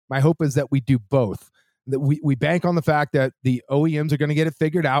My hope is that we do both. That we bank on the fact that the OEMs are going to get it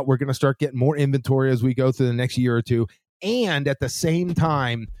figured out. We're going to start getting more inventory as we go through the next year or two. And at the same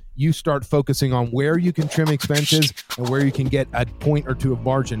time, you start focusing on where you can trim expenses and where you can get a point or two of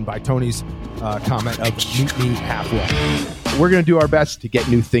margin, by Tony's comment of meet me halfway. We're going to do our best to get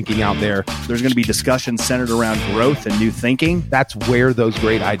new thinking out there. There's going to be discussions centered around growth and new thinking. That's where those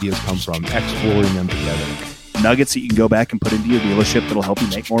great ideas come from, exploring them together. Nuggets that you can go back and put into your dealership that'll help you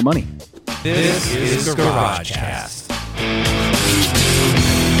make more money. This is GarageCast.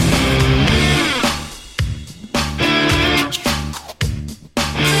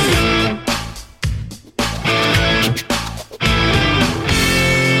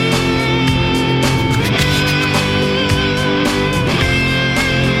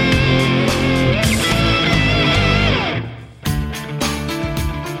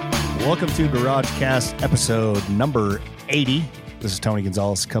 Welcome to GarageCast episode number 80. This is Tony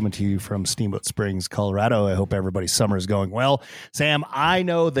Gonzalez coming to you from Steamboat Springs, Colorado. I hope everybody's summer is going well. Sam, I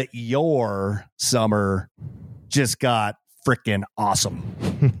know that your summer just got freaking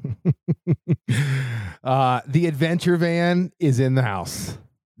awesome. The adventure van is in the house.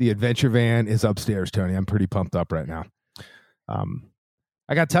 The adventure van is upstairs, Tony. I'm pretty pumped up right now.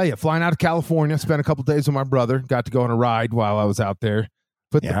 I got to tell you, flying out of California, spent a couple days with my brother, got to go on a ride while I was out there.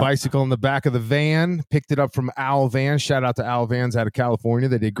 Put the bicycle in the back of the van, picked it up from Owl Vans. Shout out to Owl Vans out of California.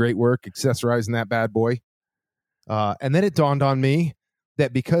 They did great work accessorizing that bad boy. And then it dawned on me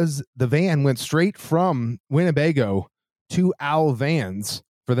that because the van went straight from Winnebago to Owl Vans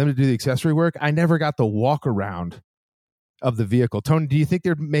for them to do the accessory work, I never got the walk around of the vehicle. Tony, do you think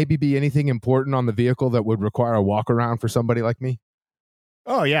there'd maybe be anything important on the vehicle that would require a walk around for somebody like me?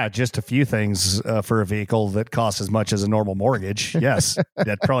 Oh, yeah, just a few things for a vehicle that costs as much as a normal mortgage. Yes,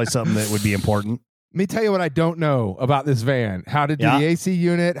 that's probably something that would be important. Let me tell you what I don't know about this van. How to do the AC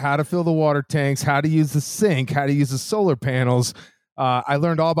unit, how to fill the water tanks, how to use the sink, how to use the solar panels. I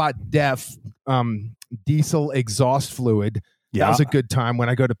learned all about DEF, diesel exhaust fluid. That was a good time when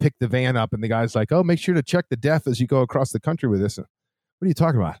I go to pick the van up and the guy's like, oh, make sure to check the DEF as you go across the country with this. What are you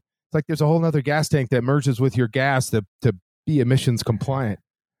talking about? It's like there's a whole other gas tank that merges with your gas to be emissions compliant.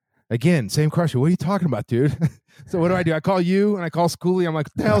 Again, same question. What are you talking about, dude? So what do? I call you and I call Schoolie. I'm like,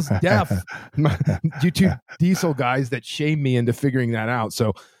 what the hell's DEF? You two diesel guys that shame me into figuring that out.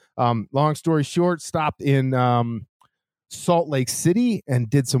 So long story short, stopped in Salt Lake City and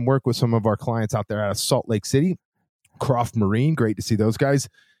did some work with some of our clients out there out of Salt Lake City. Croft Marine, great to see those guys,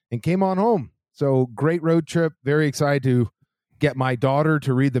 and came on home. So great road trip. Very excited to get my daughter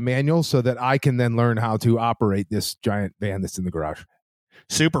to read the manual so that I can then learn how to operate this giant van that's in the garage.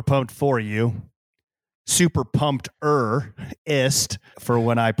 Super pumped for you. Super pumped-ist for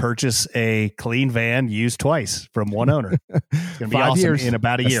when I purchase a clean van used twice from one owner. It's going to be awesome years. In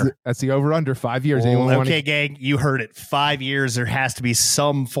about a year. That's the over-under, 5 years. Okay, gang, you heard it. 5 years. There has to be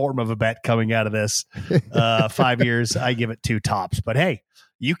some form of a bet coming out of this. 5 years, I give it 2 tops. But hey,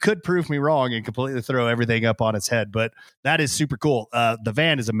 you could prove me wrong and completely throw everything up on its head, but that is super cool. The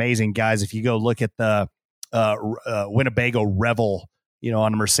van is amazing, guys. If you go look at the Winnebago Revel,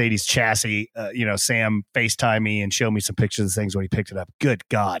 on a Mercedes chassis, Sam FaceTime me and show me some pictures of things when he picked it up. Good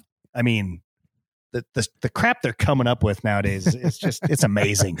God. I mean, the crap they're coming up with nowadays, it's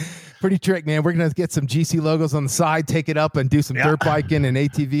amazing. Pretty trick, man. We're going to get some GC logos on the side, take it up and do some dirt biking and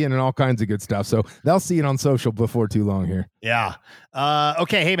ATV and all kinds of good stuff. So they'll see it on social before too long here. Yeah.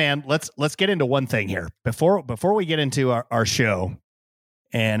 Okay. Hey man, let's get into one thing here before we get into our show,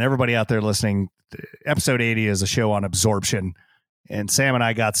 and everybody out there listening. Episode 80 is a show on absorption. And Sam and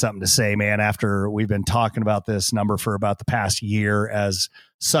I got something to say, man, after we've been talking about this number for about the past year as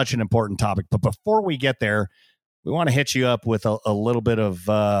such an important topic. But before we get there, we want to hit you up with a little bit of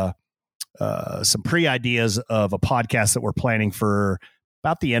some pre-ideas of a podcast that we're planning for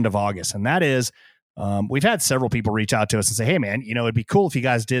about the end of August. And that is, we've had several people reach out to us and say, hey, man, it'd be cool if you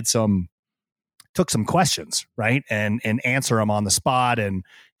guys took some questions, right? And answer them on the spot and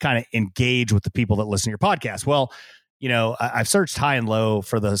kind of engage with the people that listen to your podcast. Well, I've searched high and low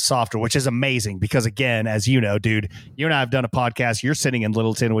for the software, which is amazing because, again, as you know, dude, you and I have done a podcast. You're sitting in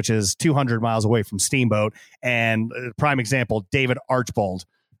Littleton, which is 200 miles away from Steamboat. And prime example, David Archbold.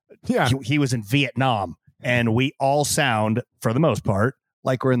 Yeah. He was in Vietnam, and we all sound, for the most part,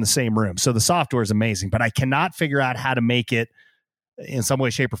 like we're in the same room. So the software is amazing, but I cannot figure out how to make it in some way,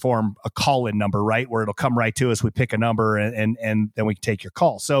 shape, or form a call-in number, right? Where it'll come right to us. We pick a number and then we can take your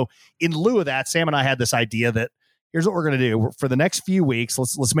call. So in lieu of that, Sam and I had this idea that here's what we're going to do for the next few weeks.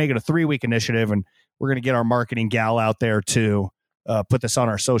 Let's make it a 3-week initiative, and we're going to get our marketing gal out there to put this on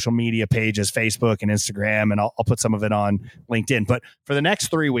our social media pages, Facebook and Instagram, and I'll put some of it on LinkedIn. But for the next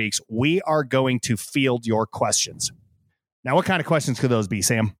 3 weeks, we are going to field your questions. Now, what kind of questions could those be,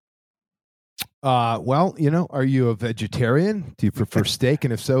 Sam? Well, are you a vegetarian? Do you prefer steak?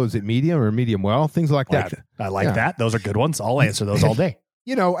 And if so, is it medium or medium well? Things like that. I like that. Those are good ones. I'll answer those all day.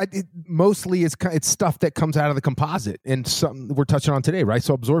 Mostly it's stuff that comes out of the composite, and something we're touching on today, right?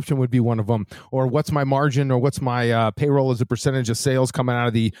 So absorption would be one of them, or what's my margin, or what's my payroll as a percentage of sales coming out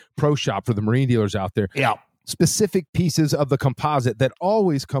of the pro shop for the marine dealers out there. Yeah. Specific pieces of the composite that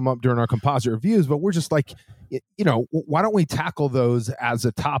always come up during our composite reviews, but we're just like, why don't we tackle those as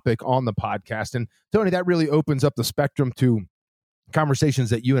a topic on the podcast? And Tony, that really opens up the spectrum to conversations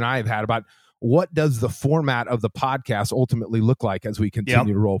that you and I have had about what does the format of the podcast ultimately look like as we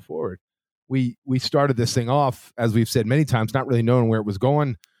continue to roll forward. We started this thing off, as we've said many times, not really knowing where it was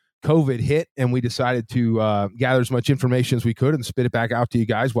going. COVID hit, and we decided to gather as much information as we could and spit it back out to you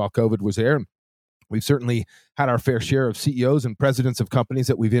guys while COVID was there. We've certainly had our fair share of CEOs and presidents of companies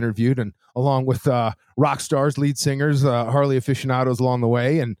that we've interviewed, and along with rock stars, lead singers, Harley aficionados along the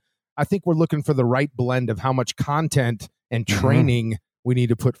way. And I think we're looking for the right blend of how much content and training we need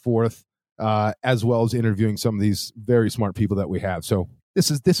to put forth, as well as interviewing some of these very smart people that we have. So this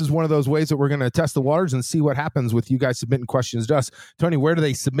is one of those ways that we're going to test the waters and see what happens with you guys submitting questions to us. Tony, where do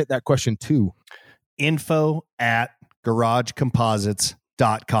they submit that question to?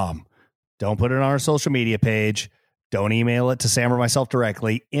 info@garagecomposites.com. Don't put it on our social media page. Don't email it to Sam or myself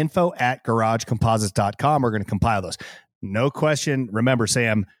directly. info@garagecomposites.com. We're going to compile those. No question. Remember,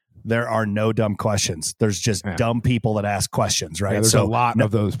 Sam, there are no dumb questions. There's just dumb people that ask questions, right? Yeah, there's a lot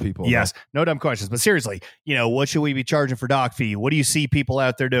of those people. Yes, no dumb questions. But seriously, what should we be charging for dock fee? What do you see people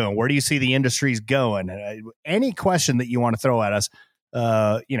out there doing? Where do you see the industries going? Any question that you want to throw at us,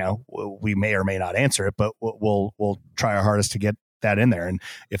 we may or may not answer it, but we'll try our hardest to get that in there. And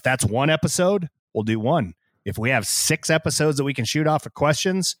if that's one episode, we'll do one. If we have 6 episodes that we can shoot off of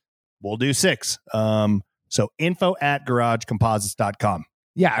questions, we'll do 6. So info@garagecomposites.com.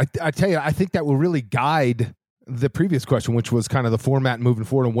 Yeah, I tell you, I think that will really guide the previous question, which was kind of the format moving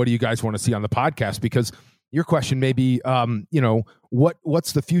forward and what do you guys want to see on the podcast? Because your question may be,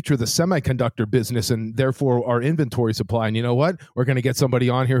 what's the future of the semiconductor business and therefore our inventory supply? And you know what? We're going to get somebody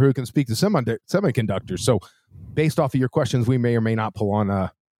on here who can speak to semiconductors. So based off of your questions, we may or may not pull on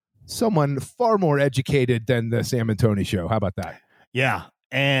someone far more educated than the Sam and Tony show. How about that? Yeah.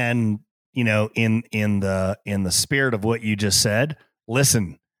 And, in the spirit of what you just said,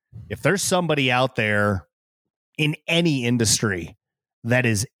 listen, if there's somebody out there in any industry that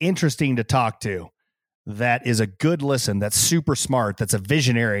is interesting to talk to, that is a good listen, that's super smart, that's a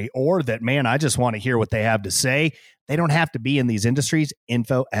visionary, or that, man, I just want to hear what they have to say. They don't have to be in these industries.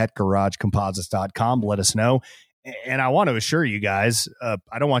 info@garagecomposites.com. Let us know. And I want to assure you guys, I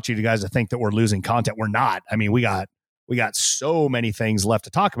don't want you guys to think that we're losing content. We're not. I mean, we got so many things left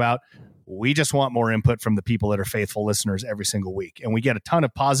to talk about. We just want more input from the people that are faithful listeners every single week. And we get a ton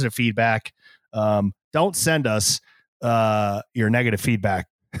of positive feedback. Don't send us your negative feedback.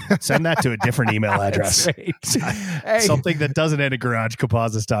 Send that to a different email address. Hey, something that doesn't end at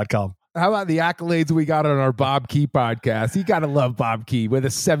garagecomposites.com. How about the accolades we got on our Bob Key podcast? You got to love Bob Key with a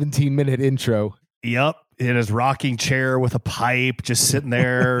 17-minute intro. Yep. In his rocking chair with a pipe, just sitting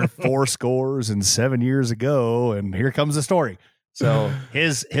there 7 years ago. And here comes the story. So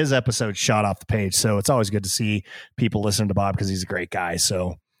his episode shot off the page. So it's always good to see people listen to Bob because he's a great guy.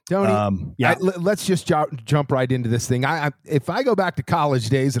 So Tony, let's just jump right into this thing. If I go back to college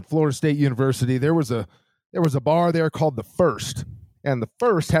days at Florida State University, there was a bar there called The First, and The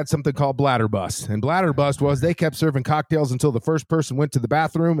First had something called Bladder Bust. And Bladder Bust was they kept serving cocktails until the first person went to the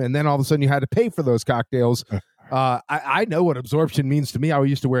bathroom, and then all of a sudden you had to pay for those cocktails. I know what absorption means to me. I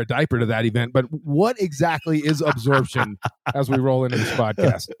used to wear a diaper to that event, but what exactly is absorption as we roll into this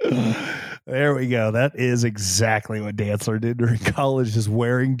podcast? There we go. That is exactly what Dantzler did during college, just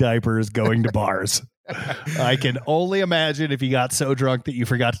wearing diapers, going to bars. I can only imagine if he got so drunk that you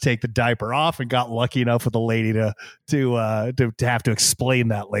forgot to take the diaper off and got lucky enough with a lady to have to explain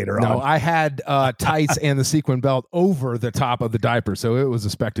that later on. No, I had tights and the sequin belt over the top of the diaper, so it was a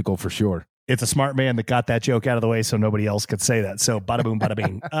spectacle for sure. It's a smart man that got that joke out of the way so nobody else could say that. So bada boom, bada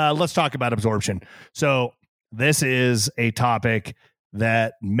bing. Let's talk about absorption. So this is a topic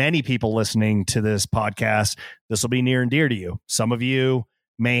that many people listening to this podcast, this will be near and dear to you. Some of you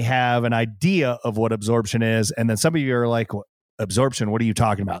may have an idea of what absorption is. And then some of you are like, absorption, what are you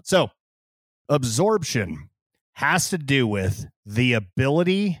talking about? So absorption has to do with the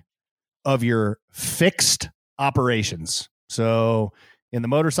ability of your fixed operations. So in the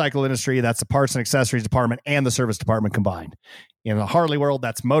motorcycle industry, that's the parts and accessories department and the service department combined. In the Harley world,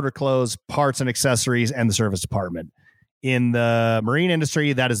 that's motor clothes, parts and accessories, and the service department. In the marine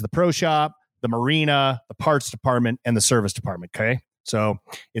industry, that is the pro shop, the marina, the parts department, and the service department. Okay. So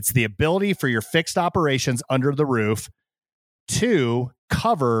it's the ability for your fixed operations under the roof to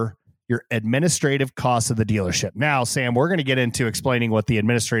cover your administrative costs of the dealership. Now, Sam, we're going to get into explaining what the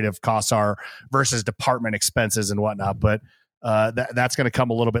administrative costs are versus department expenses and whatnot, but that's going to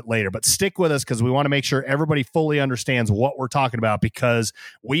come a little bit later. But stick with us because we want to make sure everybody fully understands what we're talking about, because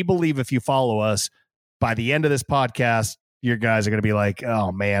we believe if you follow us, by the end of this podcast, your guys are going to be like,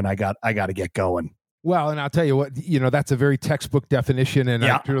 oh man, I got to get going. Well, and I'll tell you what, that's a very textbook definition, and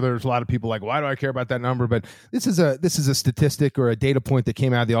I'm sure there's a lot of people like, why do I care about that number? But this is a statistic or a data point that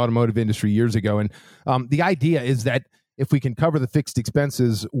came out of the automotive industry years ago, and the idea is that if we can cover the fixed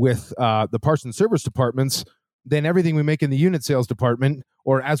expenses with the parts and service departments, then everything we make in the unit sales department,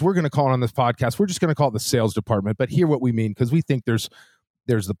 or as we're going to call it on this podcast, we're just going to call it the sales department. But hear what we mean, because we think there's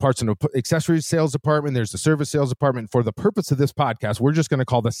the parts and accessories sales department, there's the service sales department. For the purpose of this podcast, we're just going to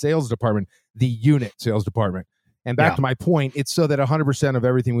call the sales department the unit sales department. And back to my point, it's so that 100% of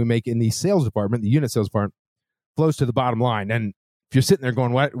everything we make in the sales department, the unit sales department, flows to the bottom line. And if you're sitting there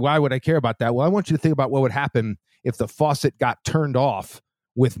going, why would I care about that? Well, I want you to think about what would happen if the faucet got turned off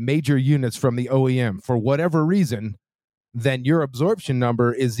with major units from the OEM for whatever reason. Then your absorption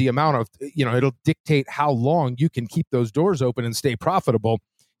number is the amount of, it'll dictate how long you can keep those doors open and stay profitable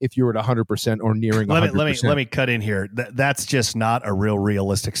if you're at 100% or nearing 100%. Let me cut in here. That's just not a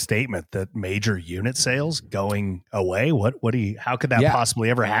realistic statement, that major unit sales going away. How could that possibly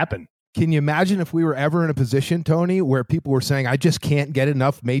ever happen? Can you imagine if we were ever in a position, Tony, where people were saying, I just can't get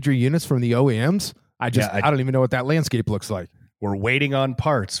enough major units from the OEMs? I don't even know what that landscape looks like. We're waiting on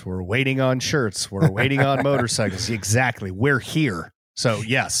parts. We're waiting on shirts. We're waiting on motorcycles. Exactly. We're here. So,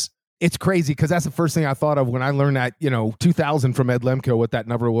 yes. It's crazy because that's the first thing I thought of when I learned that, 2000 from Ed Lemko, what that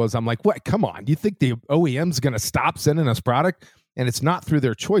number was. I'm like, what? Come on. Do you think the OEM's going to stop sending us product? And it's not through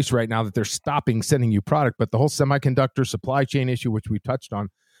their choice right now that they're stopping sending you product, but the whole semiconductor supply chain issue, which we touched on a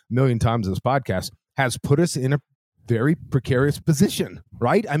million times in this podcast, has put us in a very precarious position,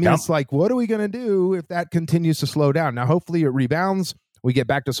 right? I mean, It's like, what are we going to do if that continues to slow down? Now, hopefully it rebounds. We get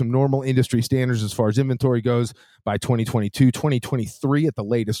back to some normal industry standards as far as inventory goes by 2022, 2023 at the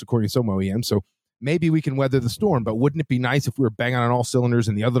latest, according to some OEMs. So maybe we can weather the storm, but wouldn't it be nice if we were banging on all cylinders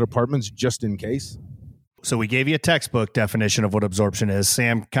in the other departments just in case? So we gave you a textbook definition of what absorption is.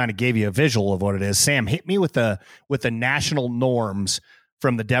 Sam kind of gave you a visual of what it is. Sam, hit me with the national norms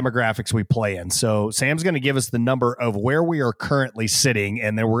from the demographics we play in. So Sam's going to give us the number of where we are currently sitting,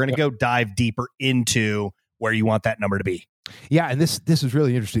 and then we're going to go dive deeper into where you want that number to be. Yeah, and this is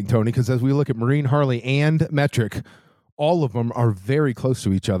really interesting, Tony, because as we look at Marine, Harley, and Metric, all of them are very close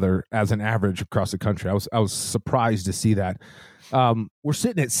to each other as an average across the country. I was surprised to see that. We're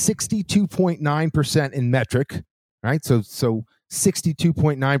sitting at 62.9% in Metric, right? So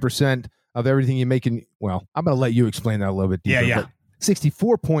 62.9% of everything you make in, well, I'm going to let you explain that a little bit deeper. Yeah.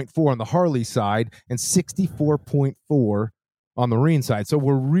 64.4 on the Harley side and 64.4 on the Marine side. So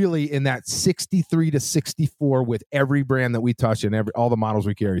we're really in that 63 to 64 with every brand that we touch and all the models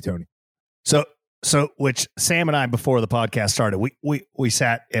we carry, Tony. So which Sam and I, before the podcast started, we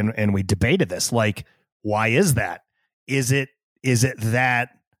sat and we debated this. Like, why is that? Is it that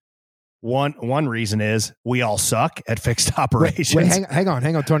one reason is we all suck at fixed operations? Wait, hang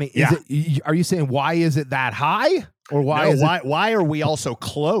on, Tony. Are you saying why is it that high? Or why are we all so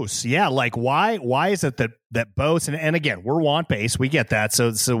close? Yeah, like why is it that boats and again, we're want based, we get that,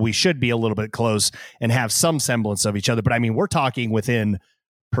 so we should be a little bit close and have some semblance of each other. But I mean, we're talking within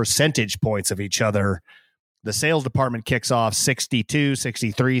percentage points of each other. The sales department kicks off 62,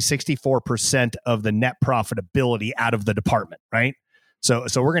 63, 64% of the net profitability out of the department, right? So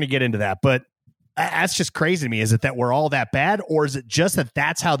we're going to get into that, but that's just crazy to me. Is it that we're all that bad, or is it just that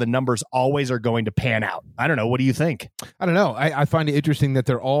that's how the numbers always are going to pan out? I don't know. What do you think? I don't know. I find it interesting that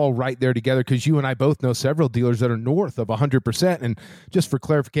they're all right there together, because you and I both know several dealers that are north of 100%. And just for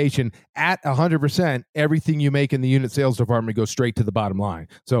clarification, at 100%, everything you make in the unit sales department goes straight to the bottom line.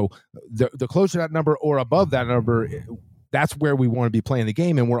 So the closer that number or above that number, that's where we want to be playing the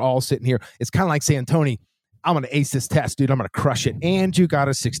game. And we're all sitting here. It's kind of like saying, Tony, I'm going to ace this test, dude. I'm going to crush it. And you got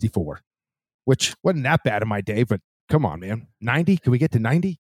a 64. Which wasn't that bad in my day, but come on, man. 90? Can we get to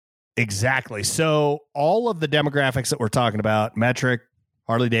 90? Exactly. So all of the demographics that we're talking about, Metric,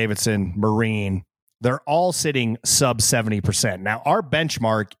 Harley-Davidson, Marine, they're all sitting sub 70%. Now, our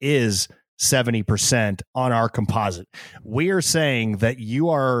benchmark is 70% on our composite. We are saying that you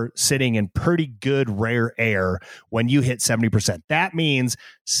are sitting in pretty good rare air when you hit 70%. That means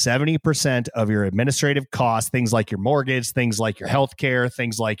 70% of your administrative costs, things like your mortgage, things like your healthcare,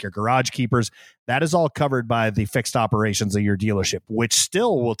 things like your garage keepers, that is all covered by the fixed operations of your dealership, which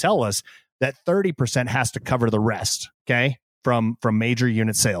still will tell us that 30% has to cover the rest, okay, from major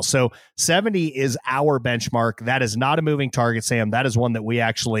unit sales. So 70 is our benchmark. That is not a moving target, Sam. That is one that we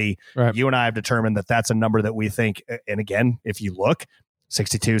actually, you and I have determined that that's a number that we think, and again, if you look,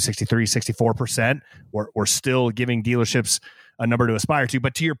 62, 63, 64%, we're still giving dealerships a number to aspire to.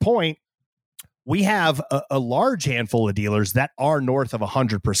 But to your point, we have a large handful of dealers that are north of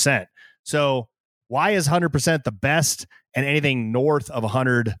 100%. So why is 100% the best and anything north of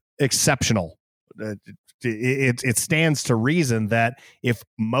 100 exceptional? It stands to reason that if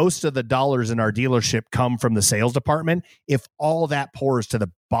most of the dollars in our dealership come from the sales department, if all that pours to the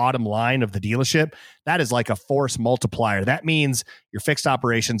bottom line of the dealership, that is like a force multiplier. That means your fixed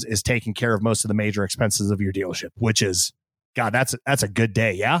operations is taking care of most of the major expenses of your dealership, which is, God, that's a good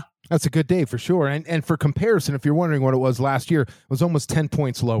day. Yeah. That's a good day for sure. And for comparison, if you're wondering what it was last year, it was almost 10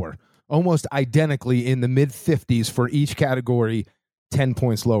 points lower, almost identically in the mid 50s for each category, 10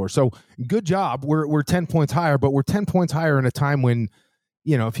 points lower. So good job. We're 10 points higher, but we're 10 points higher in a time when,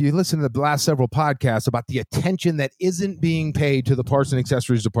 you know, if you listen to the last several podcasts about the attention that isn't being paid to the parts and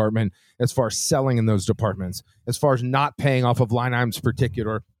accessories department as far as selling in those departments, as far as not paying off of line items per ticket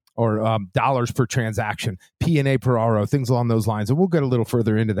or dollars per transaction, P&A per RO, things along those lines. And we'll get a little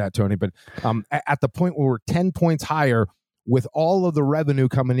further into that, Tony. But at the point where we're 10 points higher with all of the revenue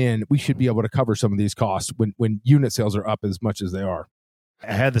coming in, we should be able to cover some of these costs when unit sales are up as much as they are.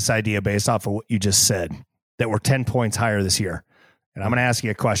 I had this idea based off of what you just said, that we're 10 points higher this year. And I'm going to ask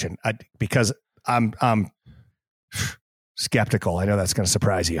you a question because I'm skeptical. I know that's going to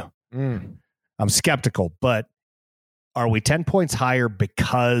surprise you. I'm skeptical, but are we 10 points higher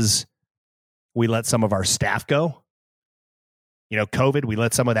because we let some of our staff go? You know, COVID, we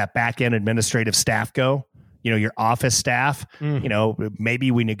let some of that back end administrative staff go. You know, your office staff, you know, maybe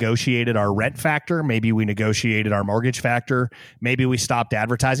we negotiated our rent factor. Maybe we negotiated our mortgage factor. Maybe we stopped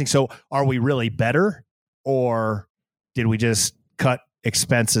advertising. So are we really better, or did we just cut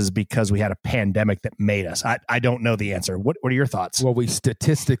expenses because we had a pandemic that made us? I don't know the answer. What are your thoughts? Well, we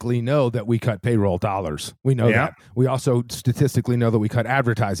statistically know that we cut payroll dollars. We know that. We also statistically know that we cut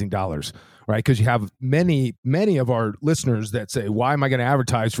advertising dollars, right? Because you have many of our listeners that say, why am I going to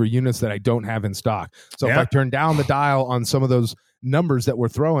advertise for units that I don't have in stock? So if I turn down the dial on some of those numbers that we're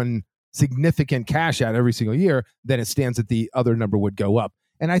throwing significant cash at every single year, then it stands that the other number would go up.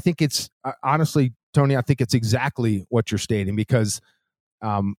 And I think it's, honestly, Tony, I think it's exactly what you're stating, because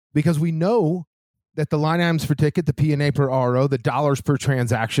we know that the line items per ticket, the P&A per RO, the dollars per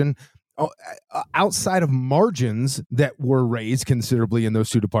transaction, outside of margins that were raised considerably in those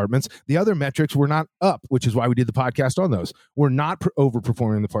two departments, the other metrics were not up, which is why we did the podcast on those. We're not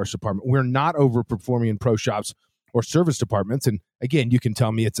overperforming in the parts department. We're not overperforming in pro shops or service departments. And again, you can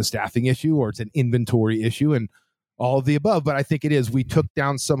tell me it's a staffing issue or it's an inventory issue and all of the above, but I think it is. We took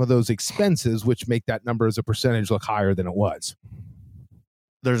down some of those expenses, which make that number as a percentage look higher than it was.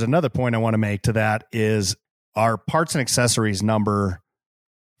 There's another point I want to make to that is our parts and accessories number,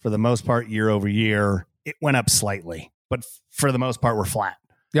 for the most part, year over year, it went up slightly, but for the most part, we're flat.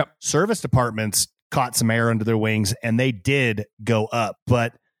 Yep. Service departments caught some air under their wings and they did go up.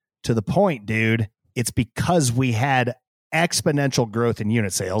 But to the point, dude, it's because we had exponential growth in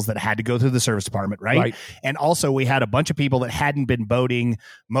unit sales that had to go through the service department, right? And also we had a bunch of people that hadn't been boating,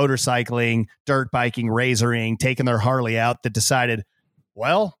 motorcycling, dirt biking, razoring, taking their Harley out, that decided,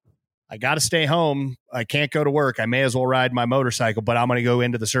 well, I got to stay home. I can't go to work. I may as well ride my motorcycle, but I'm going to go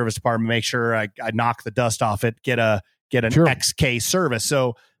into the service department, make sure I knock the dust off it, get an XK service.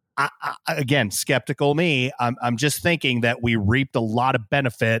 So again, skeptical me, I'm just thinking that we reaped a lot of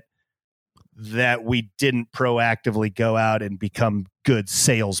benefit that we didn't proactively go out and become good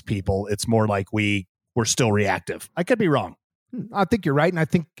salespeople. It's more like we're still reactive. I could be wrong. I think you're right. And I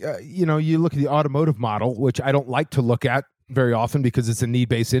think, you look at the automotive model, which I don't like to look at very often because it's a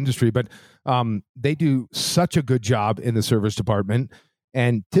need-based industry, but they do such a good job in the service department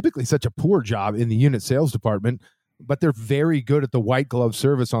and typically such a poor job in the unit sales department, but they're very good at the white glove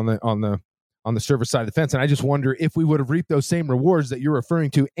service on the service side of the fence. And I just wonder if we would have reaped those same rewards that you're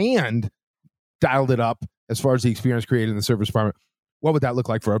referring to and dialed it up as far as the experience created in the service department, what would that look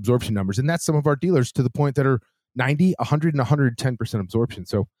like for absorption numbers? And that's some of our dealers to the point that are 90, 100, and 110% absorption.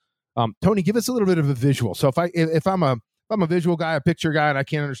 So, Tony, give us a little bit of a visual. So if I'm a visual guy, a picture guy, and I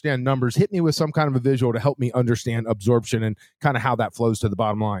can't understand numbers, hit me with some kind of a visual to help me understand absorption and kind of how that flows to the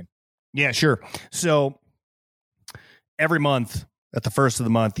bottom line. Yeah, sure. So every month at the first of the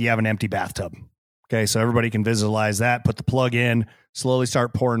month, you have an empty bathtub. Okay, so everybody can visualize that. Put the plug in, slowly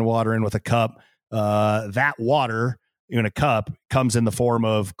start pouring water in with a cup. That water in a cup comes in the form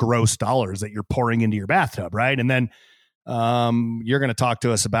of gross dollars that you're pouring into your bathtub, right? And then you're going to talk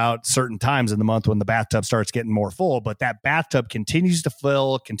to us about certain times in the month when the bathtub starts getting more full, but that bathtub continues to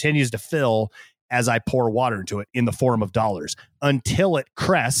fill as I pour water into it in the form of dollars until it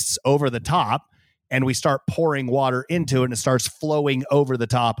crests over the top and we start pouring water into it and it starts flowing over the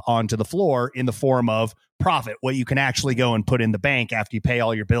top onto the floor in the form of profit, what you can actually go and put in the bank after you pay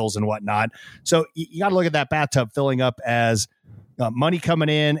all your bills and whatnot. So you got to look at that bathtub filling up as money coming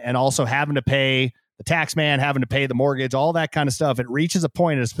in and also having to pay the tax man, having to pay the mortgage, all that kind of stuff. It reaches a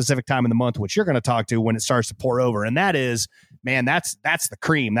point at a specific time in the month, which you're going to talk to when it starts to pour over. And that is, man, that's the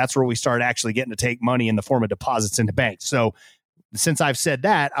cream. That's where we start actually getting to take money in the form of deposits into banks. So since I've said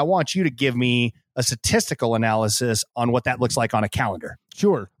that, I want you to give me a statistical analysis on what that looks like on a calendar.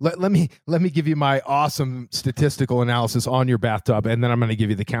 Sure. Let me give you my awesome statistical analysis on your bathtub, and then I'm going to give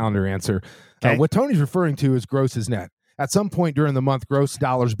you the calendar answer. Okay. What Tony's referring to is gross is net. At some point during the month, gross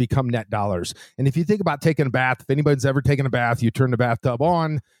dollars become net dollars. And if you think about taking a bath, if anybody's ever taken a bath, you turn the bathtub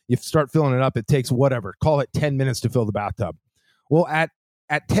on, you start filling it up, it takes whatever, call it 10 minutes to fill the bathtub. Well, at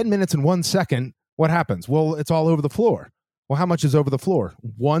 10 minutes and 1 second, what happens? Well, it's all over the floor. Well, how much is over the floor?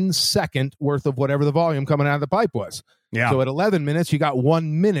 1 second worth of whatever the volume coming out of the pipe was. Yeah. So at 11 minutes, you got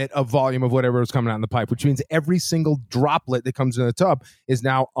 1 minute of volume of whatever was coming out in the pipe, which means every single droplet that comes in the tub is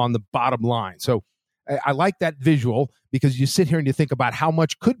now on the bottom line. So I like that visual because you sit here and you think about how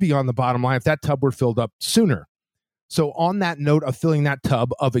much could be on the bottom line if that tub were filled up sooner. So on that note of filling that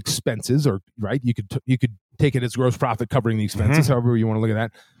tub of expenses, or right, you could take it as gross profit covering the expenses, however you want to look at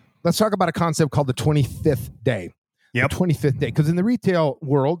that. Let's talk about a concept called the 25th day. Yep. The 25th day. Because in the retail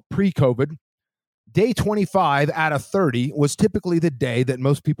world, pre-COVID, day 25 out of 30 was typically the day that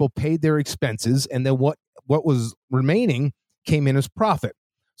most people paid their expenses, and then what was remaining came in as profit.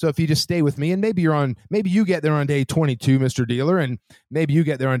 So if you just stay with me, and maybe you get there on day 22, Mr. Dealer, and maybe you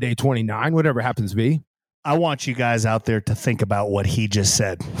get there on day 29, whatever it happens to be. I want you guys out there to think about what he just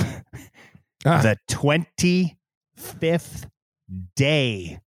said. The 25th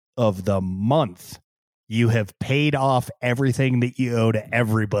day of the month, you have paid off everything that you owe to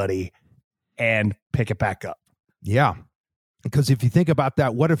everybody and pick it back up. Yeah. Because if you think about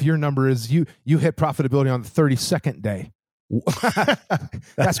that, what if your number is you hit profitability on the 32nd day?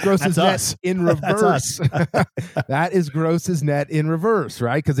 That's gross as net in reverse. That is gross as net in reverse,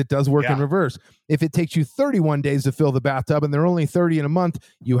 right? Because it does work in reverse. If it takes you 31 days to fill the bathtub and there are only 30 in a month,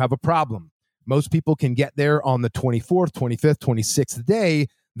 you have a problem. Most people can get there on the 24th, 25th, 26th day.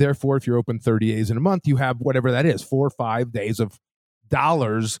 Therefore, if you're open 30 days in a month, you have whatever that is, 4 or 5 days of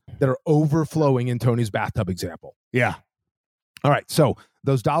dollars that are overflowing in Tony's bathtub example. Yeah. All right. So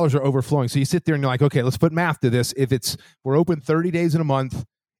those dollars are overflowing. So you sit there and you're like, okay, let's put math to this. If we're open 30 days in a month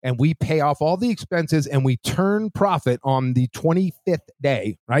and we pay off all the expenses and we turn profit on the 25th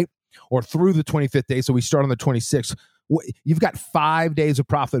day, right? Or through the 25th day. So we start on the 26th. You've got 5 days of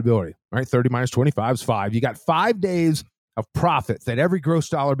profitability, right? 30 minus 25 is 5. You got 5 days of profits that every gross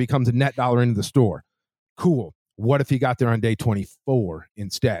dollar becomes a net dollar into the store. Cool. What if you got there on day 24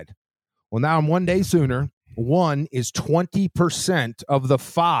 instead? Well, now I'm 1 day sooner. 1 is 20% of the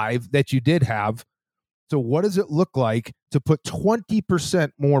 5 that you did have. So what does it look like to put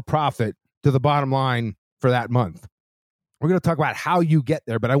 20% more profit to the bottom line for that month? We're going to talk about how you get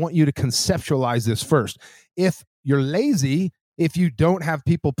there, but I want you to conceptualize this first. If you're lazy, if you don't have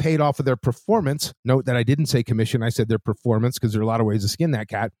people paid off of their performance, note that I didn't say commission, I said their performance because there are a lot of ways to skin that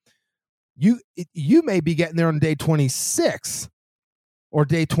cat. You may be getting there on day 26 or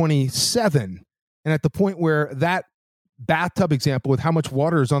day 27. And at the point where that bathtub example with how much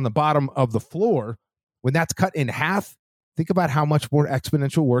water is on the bottom of the floor, when that's cut in half, think about how much more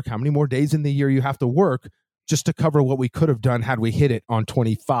exponential work, how many more days in the year you have to work just to cover what we could have done had we hit it on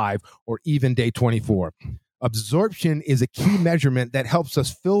 25 or even day 24. Absorption is a key measurement that helps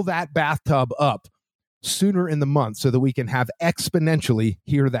us fill that bathtub up sooner in the month so that we can have exponentially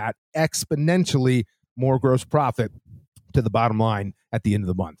more gross profit to the bottom line at the end of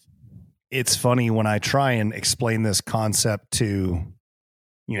the month. It's funny when I try and explain this concept to,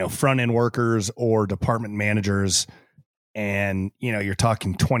 front end workers or department managers, and, you're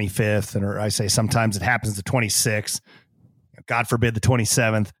talking 25th, or I say sometimes it happens the 26th, God forbid the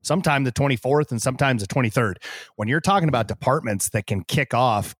 27th, sometime the 24th, and sometimes the 23rd. When you're talking about departments that can kick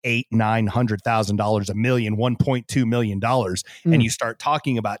off $800,000, $900,000, $1 million, $1.2 million, and you start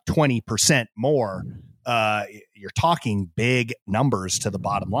talking about 20% more you're talking big numbers to the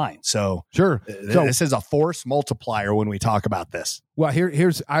bottom line. So sure. This is a force multiplier when we talk about this. Well,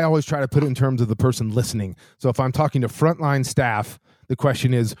 here's I always try to put it in terms of the person listening. So if I'm talking to frontline staff, the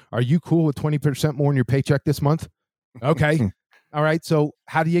question is, are you cool with 20% more in your paycheck this month? Okay. All right. So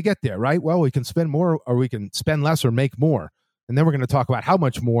how do you get there, right? Well, we can spend more or we can spend less or make more. And then we're going to talk about how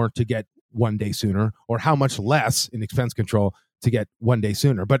much more to get one day sooner or how much less in expense control to get one day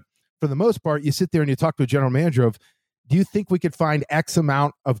sooner. But for the most part, you sit there and you talk to a general manager of, do you think we could find X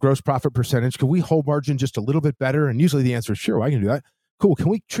amount of gross profit percentage? Could we hold margin just a little bit better? And usually the answer is sure, I can do that. Cool. Can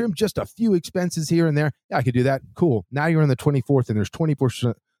we trim just a few expenses here and there? Yeah, I could do that. Cool. Now you're in the 24th and there's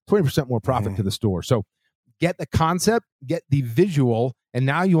 20% more profit to the store. So get the concept, get the visual, and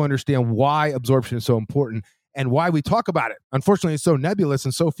now you understand why absorption is so important and why we talk about it. Unfortunately, it's so nebulous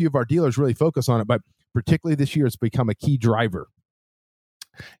and so few of our dealers really focus on it, but particularly this year, it's become a key driver.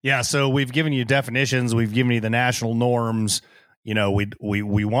 Yeah, so we've given you definitions, we've given you the national norms. You know,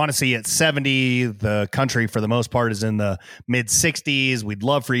 we want to see it 70. The country, for the most part, is in the mid 60s. We'd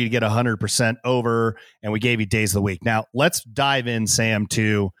love for you to get 100% over, and we gave you days of the week. Now, let's dive in, Sam,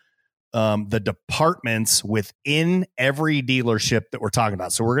 to the departments within every dealership that we're talking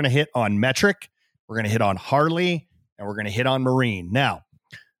about. So we're going to hit on Metric, we're going to hit on Harley, and we're going to hit on Marine. Now,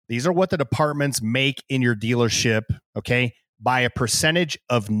 these are what the departments make in your dealership, okay, by a percentage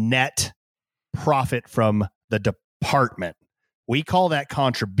of net profit from the department. We call that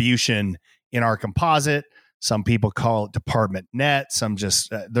contribution in our composite. Some people call it department net. Some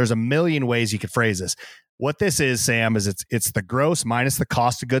just, there's a million ways you could phrase this. What this is, Sam, is it's the gross minus the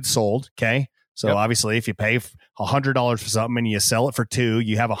cost of goods sold. Okay. So obviously if you pay $100 for something and you sell it for $2,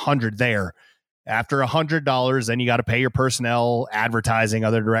 you have $100 there. After $100, then you got to pay your personnel, advertising,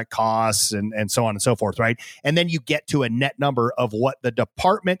 other direct costs, and so on and so forth, right? And then you get to a net number of what the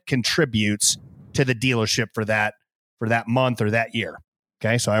department contributes to the dealership for that month or that year.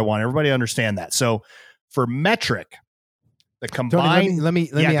 Okay, so I want everybody to understand that. So for Metric, the combined. Tony, let me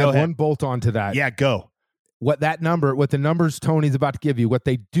add one bolt on to that. Yeah, go. What the numbers Tony's about to give you, what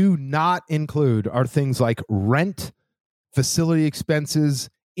they do not include are things like rent, facility expenses,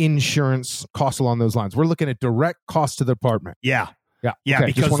 insurance, costs along those lines. We're looking at direct costs to the department. Yeah, okay,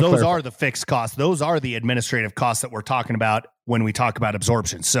 because those are the fixed costs. Those are the administrative costs that we're talking about when we talk about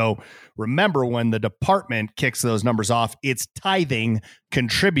absorption. So remember, when the department kicks those numbers off, it's tithing,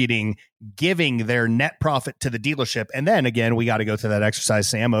 contributing, giving their net profit to the dealership. And then again, we got to go through that exercise,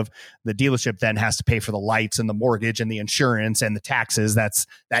 Sam, of the dealership then has to pay for the lights and the mortgage and the insurance and the taxes. That's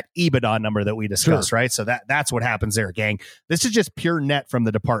that EBITDA number that we discussed, right? So that's what happens there, gang. This is just pure net from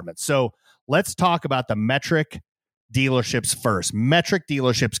the department. So let's talk about the Metric dealerships first. Metric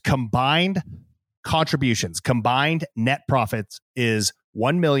dealerships combined contributions, combined net profits is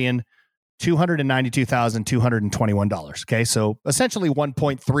 $1,292,221. Okay, so essentially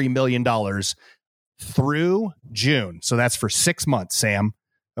 $1.3 million through June. So that's for 6 months, Sam.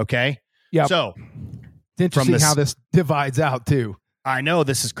 Okay, yeah. So it's interesting how this divides out too. I know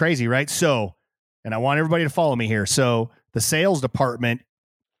this is crazy, right? So, and I want everybody to follow me here. So the sales department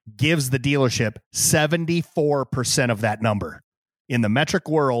gives the dealership 74% of that number. In the Metric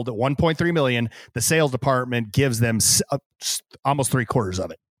world, at 1.3 million, the sales department gives them almost 3/4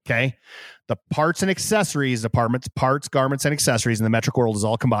 of it. Okay. The parts and accessories department, parts, garments, and accessories in the Metric world is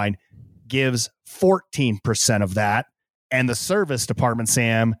all combined, gives 14% of that. And the service department,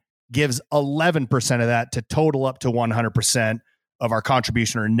 Sam, gives 11% of that to total up to 100% of our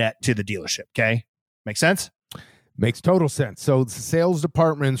contribution or net to the dealership. Okay. Make sense? Makes total sense. So the sales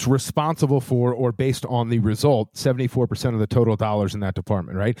department's responsible for, or based on the result, 74% of the total dollars in that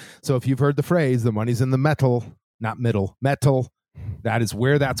department, right? So if you've heard the phrase, the money's in the metal, not middle, metal, that is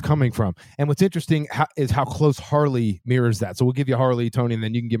where that's coming from. And what's interesting is how close Harley mirrors that. So we'll give you Harley, Tony, and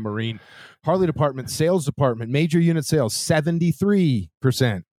then you can give Marine. Harley department, sales department, major unit sales,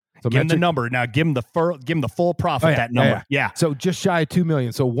 73%. So give him the number. Now give him the full profit, that number. Yeah. So just shy of 2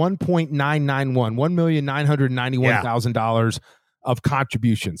 million. So 1.991, $1,991,000 of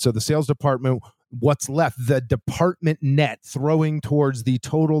contribution. So the sales department, what's left, the department net throwing towards the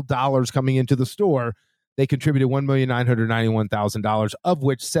total dollars coming into the store, they contributed $1,991,000, of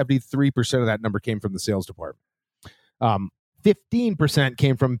which 73% of that number came from the sales department. 15%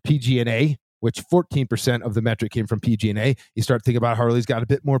 came from PG&A, which 14% of the Metric came from PG&A. You start thinking about Harley's got a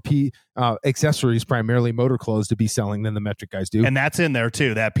bit more accessories, primarily motor clothes, to be selling than the Metric guys do. And that's in there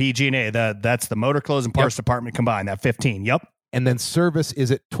too, that PG&A. That's the motor clothes and parts department combined, that 15. Yep. And then service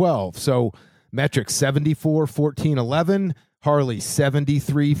is at 12. So Metric 74, 14, 11. Harley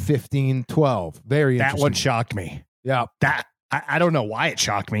 73, 15, 12. Very interesting. That one shocked me. Yeah. I don't know why it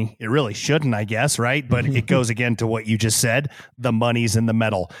shocked me. It really shouldn't, I guess, right? But it goes again to what you just said. The money's in the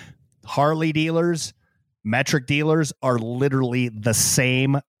metal. Harley dealers, metric dealers are literally the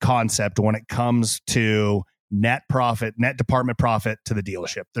same concept when it comes to net department profit to the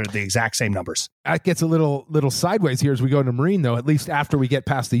dealership. They're the exact same numbers. That gets a little sideways here as we go into Marine, though, at least after we get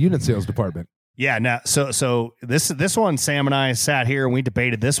past the unit sales department. Yeah. Now, so this one, Sam and I sat here and we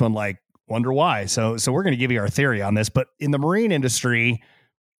debated this one, like, wonder why. So we're going to give you our theory on this, but in the marine industry,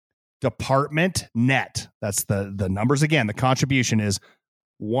 department net, that's the numbers again, the contribution is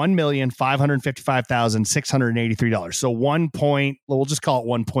 $1,555,683. So we'll just call it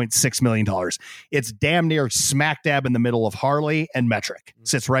 $1.6 million. It's damn near smack dab in the middle of Harley and metric.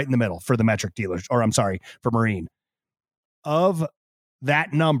 Sits right in the middle for the metric dealers, or I'm sorry, for marine. Of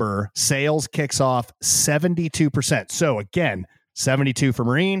that number, sales kicks off 72%. So again, 72 for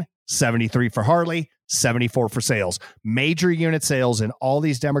marine, 73 for Harley, 74 for sales. Major unit sales in all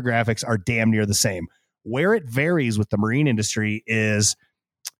these demographics are damn near the same. Where it varies with the marine industry is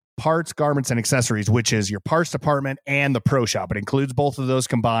parts, garments, and accessories, which is your parts department and the pro shop. It includes both of those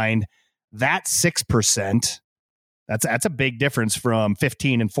combined. That 6%, that's a big difference from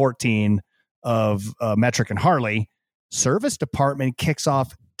 15 and 14 of metric and Harley. Service department kicks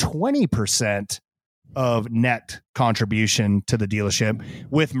off 20% of net contribution to the dealership,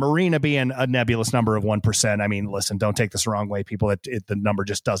 with Marina being a nebulous number of 1%. I mean, listen, don't take this the wrong way, people. The number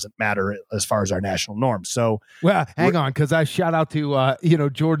just doesn't matter as far as our national norms. So, well, hang on, because I shout out to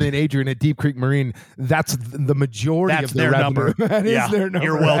Jordan and Adrian at Deep Creek Marine. That's the majority of their number. That is their number.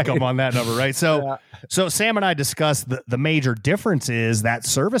 You're welcome on that number, right? So, so Sam and I discussed the major difference is that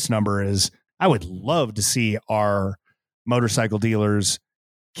service number is. I would love to see our motorcycle dealers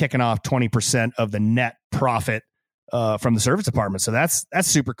kicking off 20% of the net profit from the service department. So that's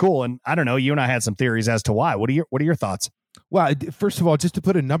super cool. And I don't know, you and I had some theories as to why. What are your thoughts? Well, first of all, just to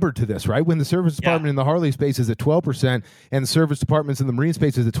put a number to this, right? When the service department in the Harley space is at 12% and the service departments in the marine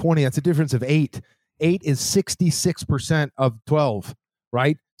space is at 20%, that's a difference of 8. 8 is 66% of 12,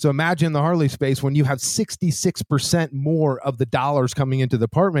 right? So imagine the Harley space when you have 66% more of the dollars coming into the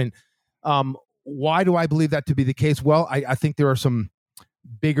department. Why do I believe that to be the case? Well, I think there are some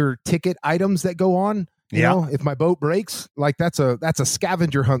bigger ticket items that go on. You know, if my boat breaks, like that's a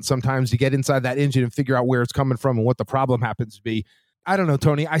scavenger hunt sometimes to get inside that engine and figure out where it's coming from and what the problem happens to be. I don't know,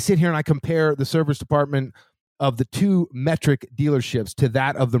 Tony. I sit here and I compare the service department of the two metric dealerships to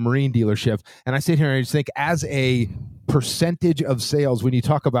that of the marine dealership. And I sit here and I just think as a percentage of sales, when you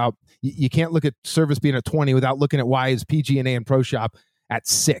talk about, you can't look at service being at 20 without looking at why is PG&A and Pro Shop at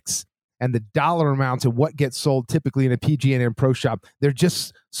 6. And the dollar amounts of what gets sold typically in a PG&A and Pro Shop, there are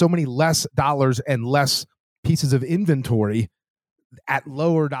just so many less dollars and less pieces of inventory at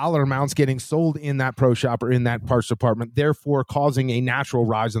lower dollar amounts getting sold in that Pro Shop or in that parts department, therefore causing a natural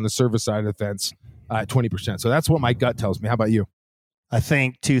rise on the service side of the fence at 20%. So that's what my gut tells me. How about you? I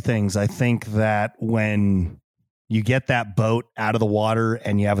think two things. I think that when you get that boat out of the water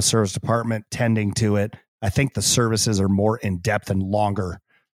and you have a service department tending to it, I think the services are more in depth and longer.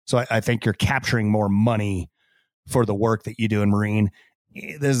 So I think you're capturing more money for the work that you do in marine.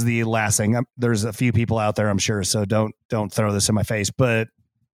 This is the last thing. There's a few people out there, I'm sure, so don't throw this in my face, but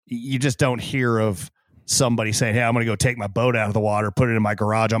you just don't hear of somebody saying, hey, I'm going to go take my boat out of the water, put it in my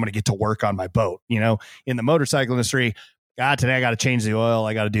garage. I'm going to get to work on my boat. You know, in the motorcycle industry, today I got to change the oil.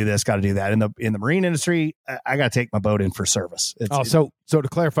 I got to do this, got to do that. In the marine industry, I got to take my boat in for service. So to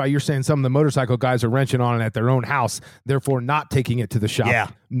clarify, you're saying some of the motorcycle guys are wrenching on it at their own house, therefore not taking it to the shop. Yeah.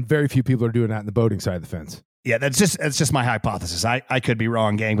 Very few people are doing that in the boating side of the fence. Yeah, that's just my hypothesis. I could be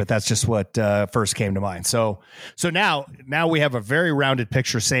wrong, gang, but that's just what first came to mind. So now we have a very rounded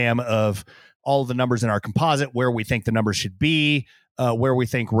picture, Sam, of all of the numbers in our composite, where we think the numbers should be, where we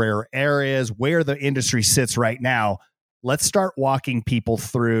think rare areas, where the industry sits right now. Let's start walking people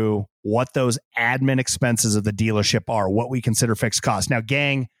through what those admin expenses of the dealership are, what we consider fixed costs. Now,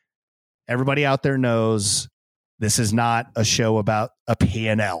 gang, everybody out there knows this is not a show about a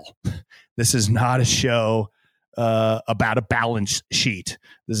P&L. This is not a show about a balance sheet.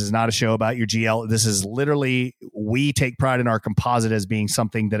 This is not a show about your GL. This is literally, we take pride in our composite as being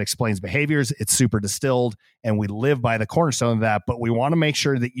something that explains behaviors. It's super distilled, and we live by the cornerstone of that. But we want to make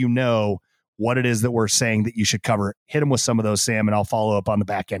sure that you know what it is that we're saying that you should cover. Hit them with some of those, Sam, and I'll follow up on the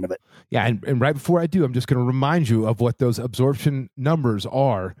back end of it. Yeah, and right before I do, I'm just going to remind you of what those absorption numbers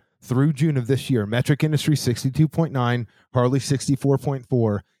are through June of this year. Metric Industry 62.9, Harley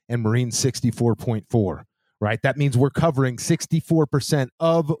 64.4, and Marine 64.4, right? That means we're covering 64%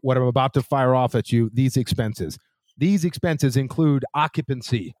 of what I'm about to fire off at you, these expenses. These expenses include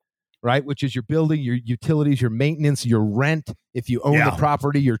occupancy, right? Which is your building, your utilities, your maintenance, your rent. If you own the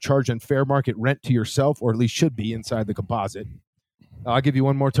property, you're charging fair market rent to yourself, or at least should be inside the composite. I'll give you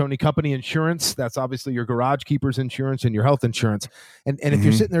one more, Tony. Company insurance. That's obviously your garage keeper's insurance and your health insurance. And if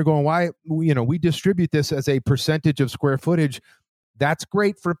you're sitting there going, why, we distribute this as a percentage of square footage. That's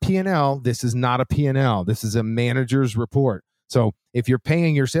great for P&L. This is not a P&L. This is a manager's report. So if you're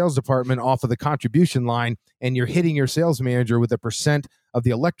paying your sales department off of the contribution line and you're hitting your sales manager with a percent of the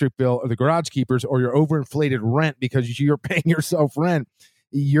electric bill or the garage keepers, or your overinflated rent because you're paying yourself rent,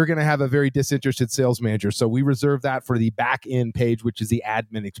 you're going to have a very disinterested sales manager. So we reserve that for the back end page, which is the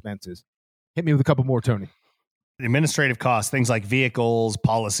admin expenses. Hit me with a couple more, Tony. Administrative costs, things like vehicles,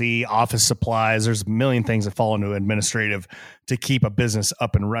 policy, office supplies. There's a million things that fall into administrative to keep a business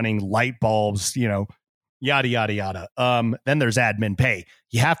up and running, light bulbs, yada, yada, yada. Then there's admin pay.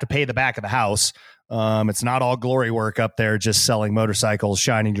 You have to pay the back of the house. It's not all glory work up there, just selling motorcycles,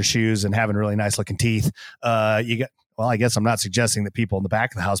 shining your shoes, and having really nice looking teeth. Well, I guess I'm not suggesting that people in the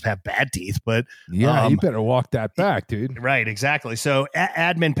back of the house have bad teeth, but yeah, you better walk that back, dude. Right, exactly. So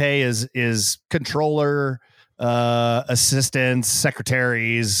admin pay is controller, assistants,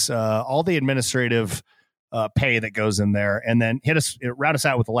 secretaries, all the administrative pay that goes in there. And then round us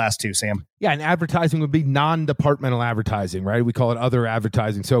out with the last two, Sam. Yeah, and advertising would be non-departmental advertising, right? We call it other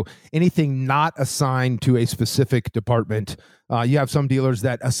advertising. So anything not assigned to a specific department. You have some dealers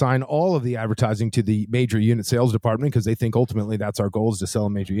that assign all of the advertising to the major unit sales department because they think ultimately that's our goal, is to sell a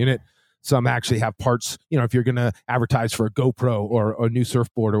major unit. Some actually have parts, if you're going to advertise for a GoPro or a new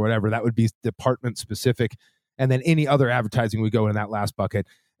surfboard or whatever, that would be department specific. And then any other advertising would go in that last bucket.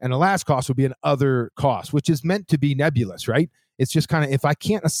 And the last cost would be an other cost, which is meant to be nebulous, right? It's just kind of, if I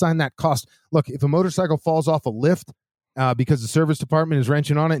can't assign that cost, look, if a motorcycle falls off a lift because the service department is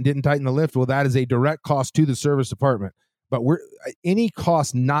wrenching on it and didn't tighten the lift, well, that is a direct cost to the service department. But any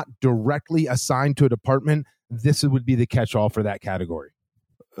cost not directly assigned to a department, this would be the catch-all for that category.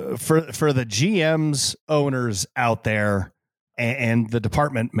 For the GMs, owners out there, and the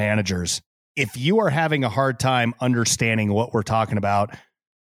department managers, if you are having a hard time understanding what we're talking about,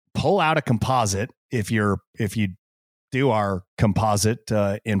 pull out a composite. If you do our composite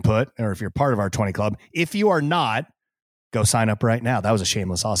input, or if you're part of our 20 club. If you are not, go sign up right now. That was a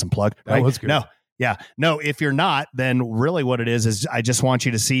shameless, awesome plug. Right? That was good. No, if you're not, then really what it is I just want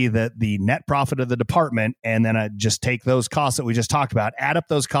you to see that the net profit of the department, and then I just take those costs that we just talked about, add up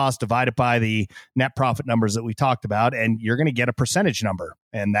those costs, divide it by the net profit numbers that we talked about, and you're going to get a percentage number.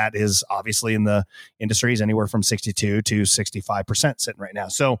 And that is obviously in the industries anywhere from 62 to 65% sitting right now.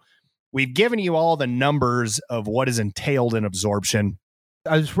 So we've given you all the numbers of what is entailed in absorption.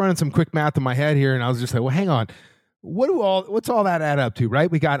 I was just running some quick math in my head here, and I was just like, well, hang on. What's all that add up to,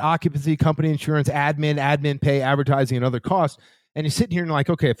 right? We got occupancy, company insurance, admin pay, advertising, and other costs. And you're sitting here and you're like,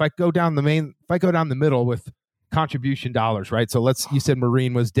 okay, if I go down the middle with contribution dollars, right? So you said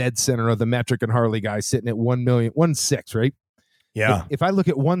Marine was dead center of the metric and Harley guys sitting at 1.6, right? Yeah. If I look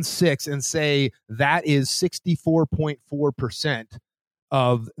at 1.6 and say that is 64.4%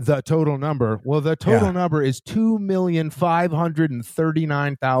 of the total number, well, the total number is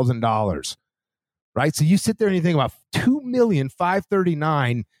 $2,539,000. Right. So you sit there and you think about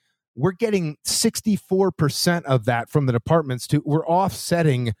 $2,539,000. We're getting 64% of that from the departments we're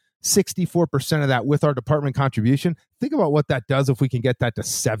offsetting 64% of that with our department contribution. Think about what that does if we can get that to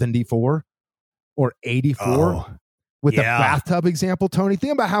 74 or 84 with the bathtub example, Tony.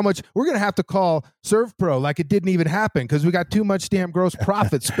 Think about how much we're going to have to call ServPro like it didn't even happen because we got too much damn gross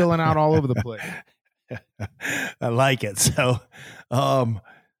profit spilling out all over the place. I like it. So,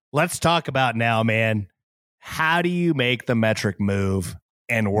 let's talk about now, man. How do you make the metric move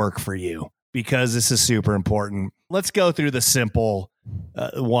and work for you? Because this is super important. Let's go through the simple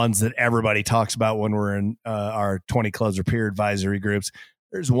ones that everybody talks about when we're in our 20 clubs or peer advisory groups.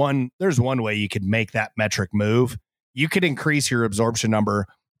 There's one way you could make that metric move. You could increase your absorption number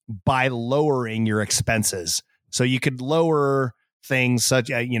by lowering your expenses. So you could lower things such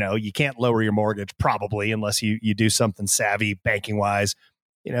as, you can't lower your mortgage probably unless you do something savvy banking wise.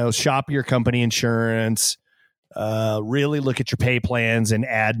 Shop your company insurance, really look at your pay plans and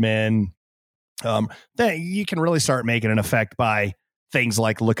admin. Then you can really start making an effect by things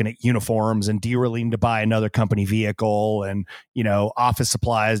like looking at uniforms and do you really need to buy another company vehicle and, office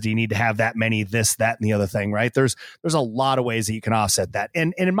supplies. Do you need to have that many, this, that, and the other thing, right? There's a lot of ways that you can offset that.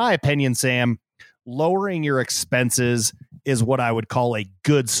 And in my opinion, Sam, lowering your expenses is what I would call a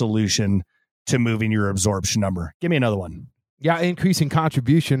good solution to moving your absorption number. Give me another one. Yeah, increasing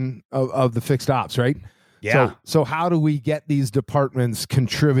contribution of the fixed ops, right? Yeah. So how do we get these departments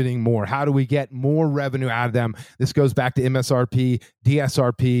contributing more? How do we get more revenue out of them? This goes back to MSRP,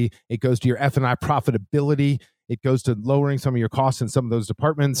 DSRP. It goes to your F&I profitability. It goes to lowering some of your costs in some of those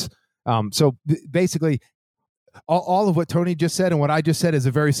departments. So basically, all of what Tony just said and what I just said is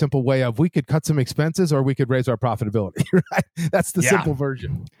a very simple way of we could cut some expenses or we could raise our profitability. Right? That's the simple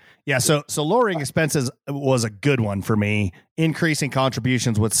version. Yeah. So lowering expenses was a good one for me. Increasing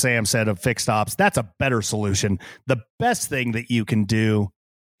contributions, what Sam said, of fixed ops, that's a better solution. The best thing that you can do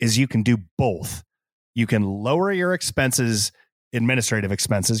is you can do both. You can lower your expenses, administrative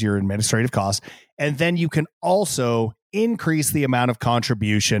expenses, your administrative costs, and then you can also increase the amount of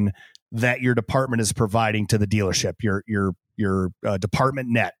contribution that your department is providing to the dealership, your department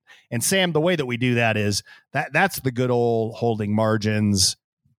net. And Sam, the way that we do that is that's the good old holding margins,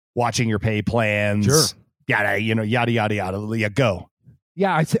 watching your pay plans, yada, yada, yada, yada. Yeah, go.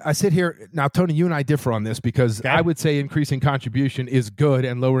 Yeah, I sit here now, Tony. You and I differ on this because I would say increasing contribution is good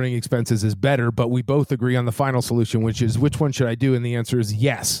and lowering expenses is better. But we both agree on the final solution, which is which one should I do? And the answer is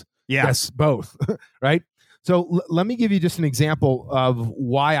yes. Yes, both. Right. So let me give you just an example of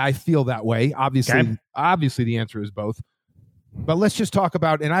why I feel that way. Obviously, the answer is both. But let's just talk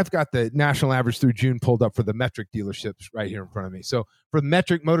about, and I've got the national average through June pulled up for the metric dealerships right here in front of me. So for the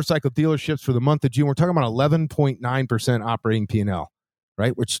metric motorcycle dealerships for the month of June, we're talking about 11.9% operating P&L,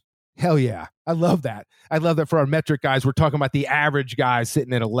 right? Which, hell yeah, I love that. I love that for our metric guys. We're talking about the average guy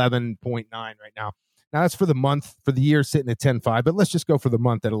sitting at 11.9 right now. Now that's for the month, for the year sitting at 10.5, but let's just go for the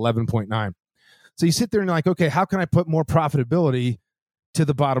month at 11.9. So you sit there and you're like, okay, how can I put more profitability to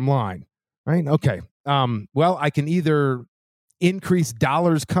the bottom line, right? Okay, well, I can either increase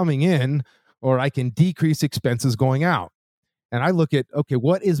dollars coming in or I can decrease expenses going out. And I look at, okay,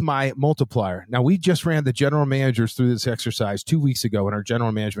 what is my multiplier? Now, we just ran the general managers through this exercise 2 weeks ago in our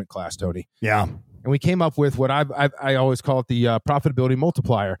general management class, Tony. Yeah. And we came up with what I always call it the profitability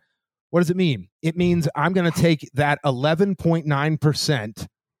multiplier. What does it mean? It means I'm going to take that 11.9%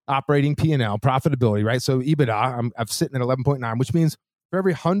 operating P&L profitability, right? So EBITDA, I'm sitting at 11.9, which means for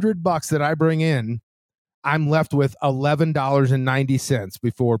every $100 that I bring in, I'm left with $11.90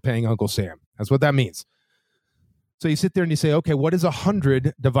 before paying Uncle Sam. That's what that means. So you sit there and you say, okay, what is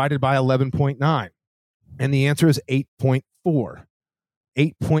 100 divided by 11.9? And the answer is 8.4.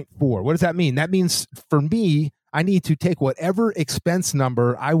 8.4. What does that mean? That means for me, I need to take whatever expense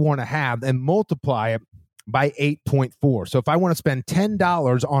number I want to have and multiply it by 8.4. So if I want to spend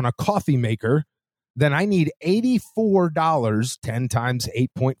 $10 on a coffee maker, then I need $84, 10 times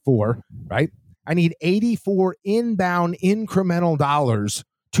 8.4, right? I need 84 inbound incremental dollars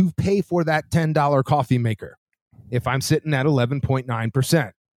to pay for that $10 coffee maker if I'm sitting at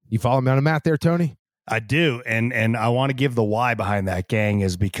 11.9%. You follow me on the math there, Tony? I do. And I want to give the why behind that, gang,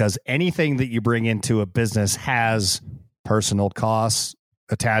 is because anything that you bring into a business has personal costs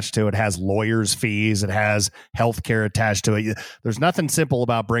attached to it, has lawyers' fees, it has healthcare attached to it. There's nothing simple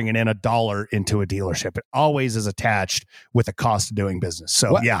about bringing in $1 into a dealership. It always is attached with the cost of doing business.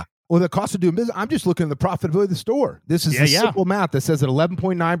 So, yeah. Well, the cost of doing business, I'm just looking at the profitability of the store. This is simple math that says that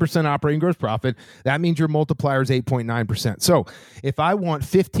 11.9% operating gross profit, that means your multiplier is 8.9%. So if I want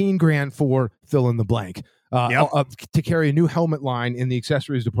 15 grand for fill in the blank to carry a new helmet line in the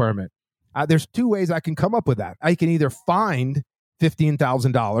accessories department, there's two ways I can come up with that. I can either find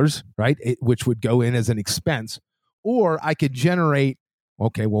 $15,000, right, which would go in as an expense, or I could generate,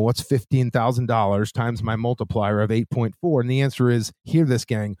 okay, well, what's $15,000 times my multiplier of 8.4? And the answer is, hear this,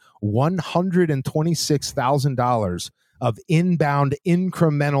 gang, $126,000 of inbound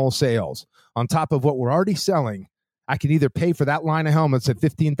incremental sales on top of what we're already selling. I can either pay for that line of helmets at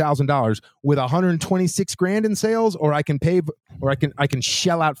 $15,000 with 126 grand in sales, or I can pay, or I can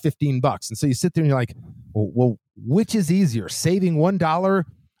shell out $15. And so you sit there and you're like, well, which is easier, saving $1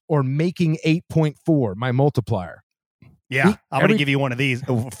 or making 8.4, my multiplier? Yeah, I'm going to give you one of these.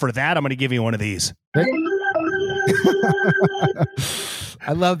 For that, I'm going to give you one of these.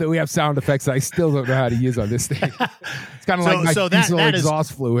 I love that we have sound effects that I still don't know how to use on this thing. It's kind of like my diesel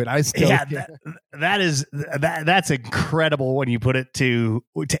exhaust fluid. I still that's incredible when you put it to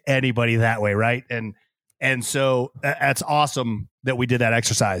anybody that way, right? And so that's awesome that we did that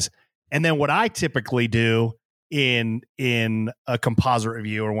exercise. And then what I typically do in a composite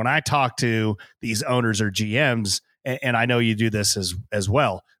review, or when I talk to these owners or GMs, and I know you do this as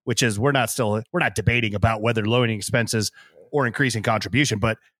well, which is we're not debating about whether lowering expenses or increasing contribution,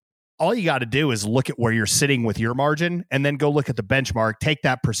 but all you got to do is look at where you're sitting with your margin and then go look at the benchmark, take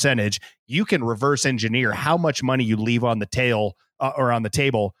that percentage. You can reverse engineer how much money you leave on the tail or on the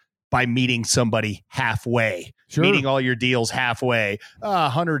table by meeting somebody halfway, Sure. meeting all your deals halfway,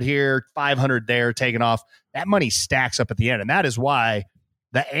 100 here, 500 there, taking off. That money stacks up at the end. And that is why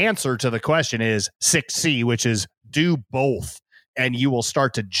the answer to the question is 6C, which is do both, and you will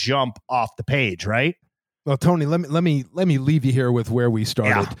start to jump off the page, right? Well, Tony, let me leave you here with where we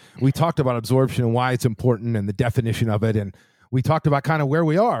started. Yeah. We talked about absorption and why it's important and the definition of it, and we talked about kind of where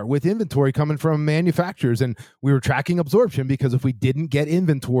we are with inventory coming from manufacturers, and we were tracking absorption because if we didn't get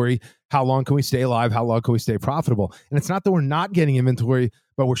inventory, how long can we stay alive? How long can we stay profitable? And it's not that we're not getting inventory,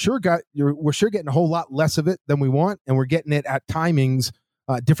 but we're sure getting a whole lot less of it than we want, and we're getting it at timings,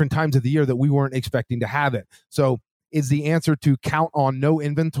 different times of the year that we weren't expecting to have it. So is the answer to count on no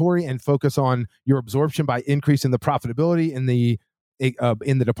inventory and focus on your absorption by increasing the profitability in the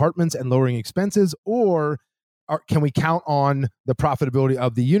departments and lowering expenses, or can we count on the profitability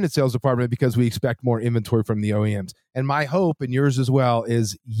of the unit sales department because we expect more inventory from the OEMs? And my hope, and yours as well,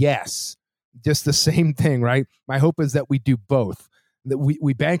 is yes, just the same thing, right? My hope is that we do both. That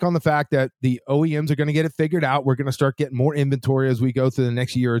we bank on the fact that the OEMs are going to get it figured out. We're going to start getting more inventory as we go through the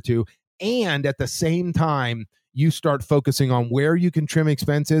next year or two. And at the same time, you start focusing on where you can trim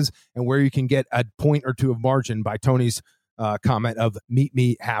expenses and where you can get a point or two of margin by Tony's comment of meet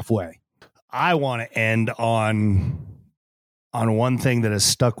me halfway. I want to end on one thing that has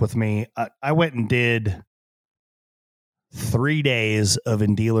stuck with me. I went and did 3 days of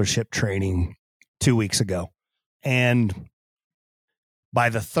in dealership training 2 weeks ago. And by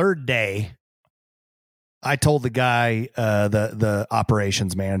the third day, I told the guy, the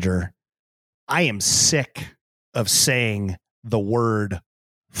operations manager, I am sick of saying the word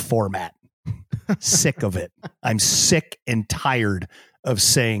format. Sick of it. I'm sick and tired of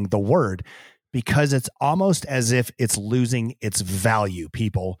saying the word because it's almost as if it's losing its value,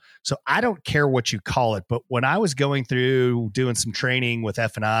 people. So I don't care what you call it, but when I was going through doing some training with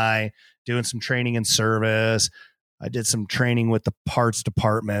F&I, doing some training in service, I did some training with the parts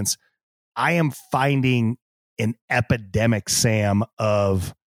departments, I am finding an epidemic, Sam,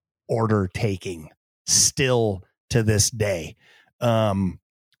 of order taking still to this day.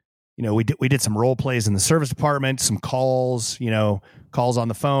 We did some role plays in the service department, some calls on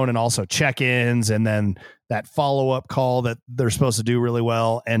the phone, and also check-ins, and then that follow-up call that they're supposed to do really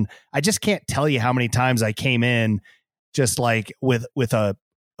well. And I just can't tell you how many times I came in just like with a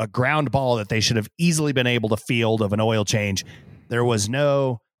ground ball that they should have easily been able to field of an oil change. There was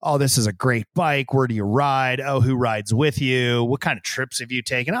no, oh, this is a great bike. Where do you ride? Oh, who rides with you? What kind of trips have you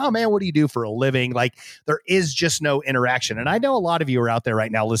taken? Oh, man, what do you do for a living? Like, there is just no interaction. And I know a lot of you are out there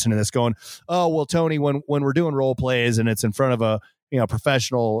right now listening to this going, oh, well, Tony, when we're doing role plays and it's in front of a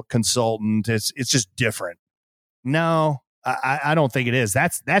professional consultant, it's just different. No, I don't think it is.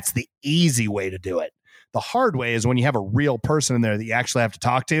 That's the easy way to do it. The hard way is when you have a real person in there that you actually have to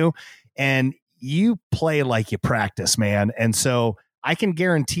talk to, and you play like you practice, man. And so I can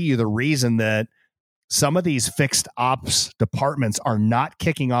guarantee you the reason that some of these fixed ops departments are not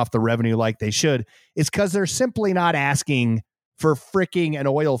kicking off the revenue like they should is because they're simply not asking for freaking an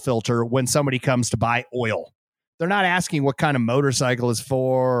oil filter when somebody comes to buy oil. They're not asking what kind of motorcycle is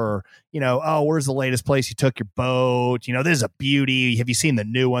for, or, oh, where's the latest place you took your boat? This is a beauty. Have you seen the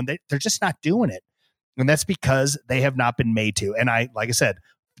new one? They're just not doing it. And that's because they have not been made to. And like I said,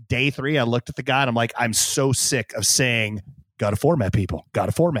 day 3, I looked at the guy and I'm like, I'm so sick of saying, got to format people.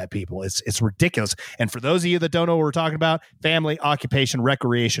 It's ridiculous. And for those of you that don't know what we're talking about, family, occupation,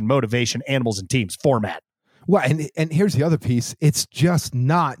 recreation, motivation, animals, and teams, format. Well, and here's the other piece. It's just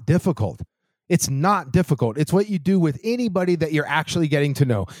not difficult. It's not difficult. It's what you do with anybody that you're actually getting to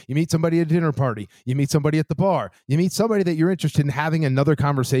know. You meet somebody at a dinner party. You meet somebody at the bar. You meet somebody that you're interested in having another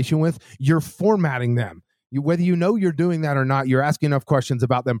conversation with. You're formatting them. Whether you're doing that or not, you're asking enough questions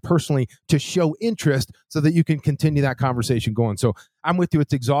about them personally to show interest so that you can continue that conversation going. So I'm with you.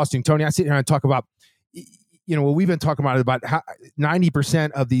 It's exhausting. Tony, I sit here and talk about, what we've been talking about how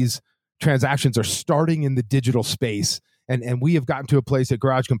 90% of these transactions are starting in the digital space. And we have gotten to a place at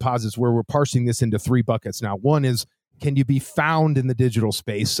Garage Composites where we're parsing this into 3 buckets now. One is, can you be found in the digital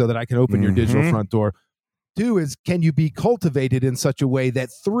space so that I can open your digital front door? 2 is, can you be cultivated in such a way that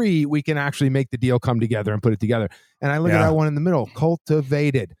 3, we can actually make the deal come together and put it together. And I look at that one in the middle,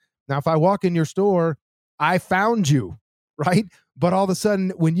 cultivated. Now, if I walk in your store, I found you, right? But all of a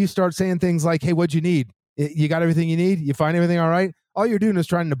sudden, when you start saying things like, hey, what'd you need? You got everything you need? You find everything all right? All you're doing is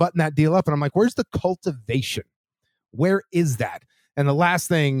trying to button that deal up. And I'm like, where's the cultivation? Where is that? And the last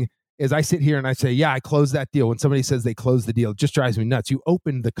thing is I sit here and I say, yeah, I closed that deal. When somebody says they closed the deal, it just drives me nuts. You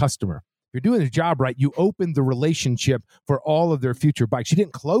opened the customer. If you're doing the job right, you opened the relationship for all of their future bikes. You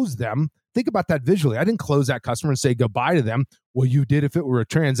didn't close them. Think about that visually. I didn't close that customer and say goodbye to them. Well, you did if it were a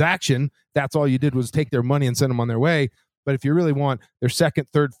transaction. That's all you did was take their money and send them on their way. But if you really want their second,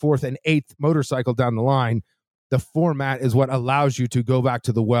 third, fourth, and eighth motorcycle down the line, the format is what allows you to go back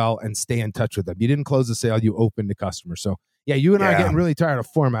to the well and stay in touch with them. You didn't close the sale, you opened to customers. So, yeah, you and I are getting really tired of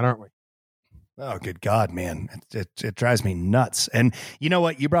format, aren't we? Oh, good God, man. It drives me nuts. And you know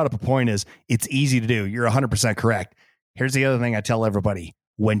what? You brought up a point is it's easy to do. You're 100% correct. Here's the other thing I tell everybody.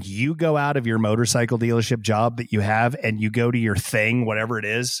 When you go out of your motorcycle dealership job that you have and you go to your thing, whatever it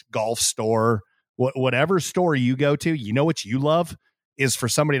is, golf store, whatever store you go to, you know what you love is for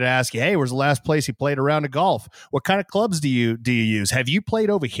somebody to ask you, hey, where's the last place you played a round of golf? What kind of clubs do you use? Have you played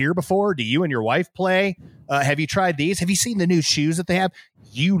over here before? Do you and your wife play? Have you tried these? Have you seen the new shoes that they have?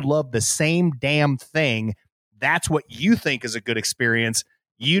 You love the same damn thing. That's what you think is a good experience.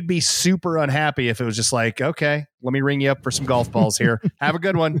 You'd be super unhappy if it was just like, okay, let me ring you up for some golf balls here. Have a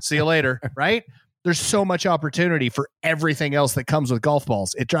good one. See you later. Right? There's so much opportunity for everything else that comes with golf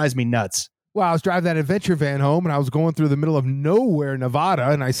balls. It drives me nuts. Well, I was driving that adventure van home and I was going through the middle of nowhere,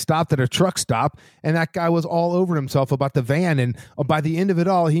 Nevada, and I stopped at a truck stop and that guy was all over himself about the van. And by the end of it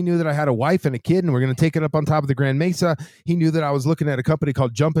all, he knew that I had a wife and a kid and we're going to take it up on top of the Grand Mesa. He knew that I was looking at a company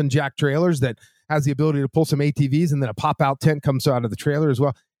called Jumpin' Jack Trailers that has the ability to pull some ATVs and then a pop-out tent comes out of the trailer as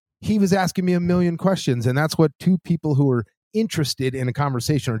well. He was asking me a million questions, and that's what two people who are interested in a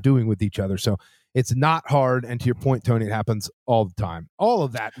conversation are doing with each other. So it's not hard. And to your point, Tony, it happens all the time. All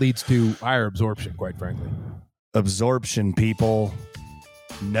of that leads to higher absorption, quite frankly. Absorption, people.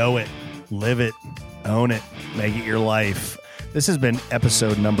 Know it, live it, own it, make it your life. This has been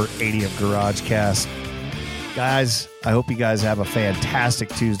episode number 80 of GarageCast. Guys, I hope you guys have a fantastic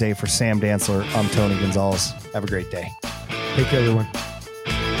Tuesday. For Sam Dantzler, I'm Tony Gonzalez. Have a great day. Take care, everyone.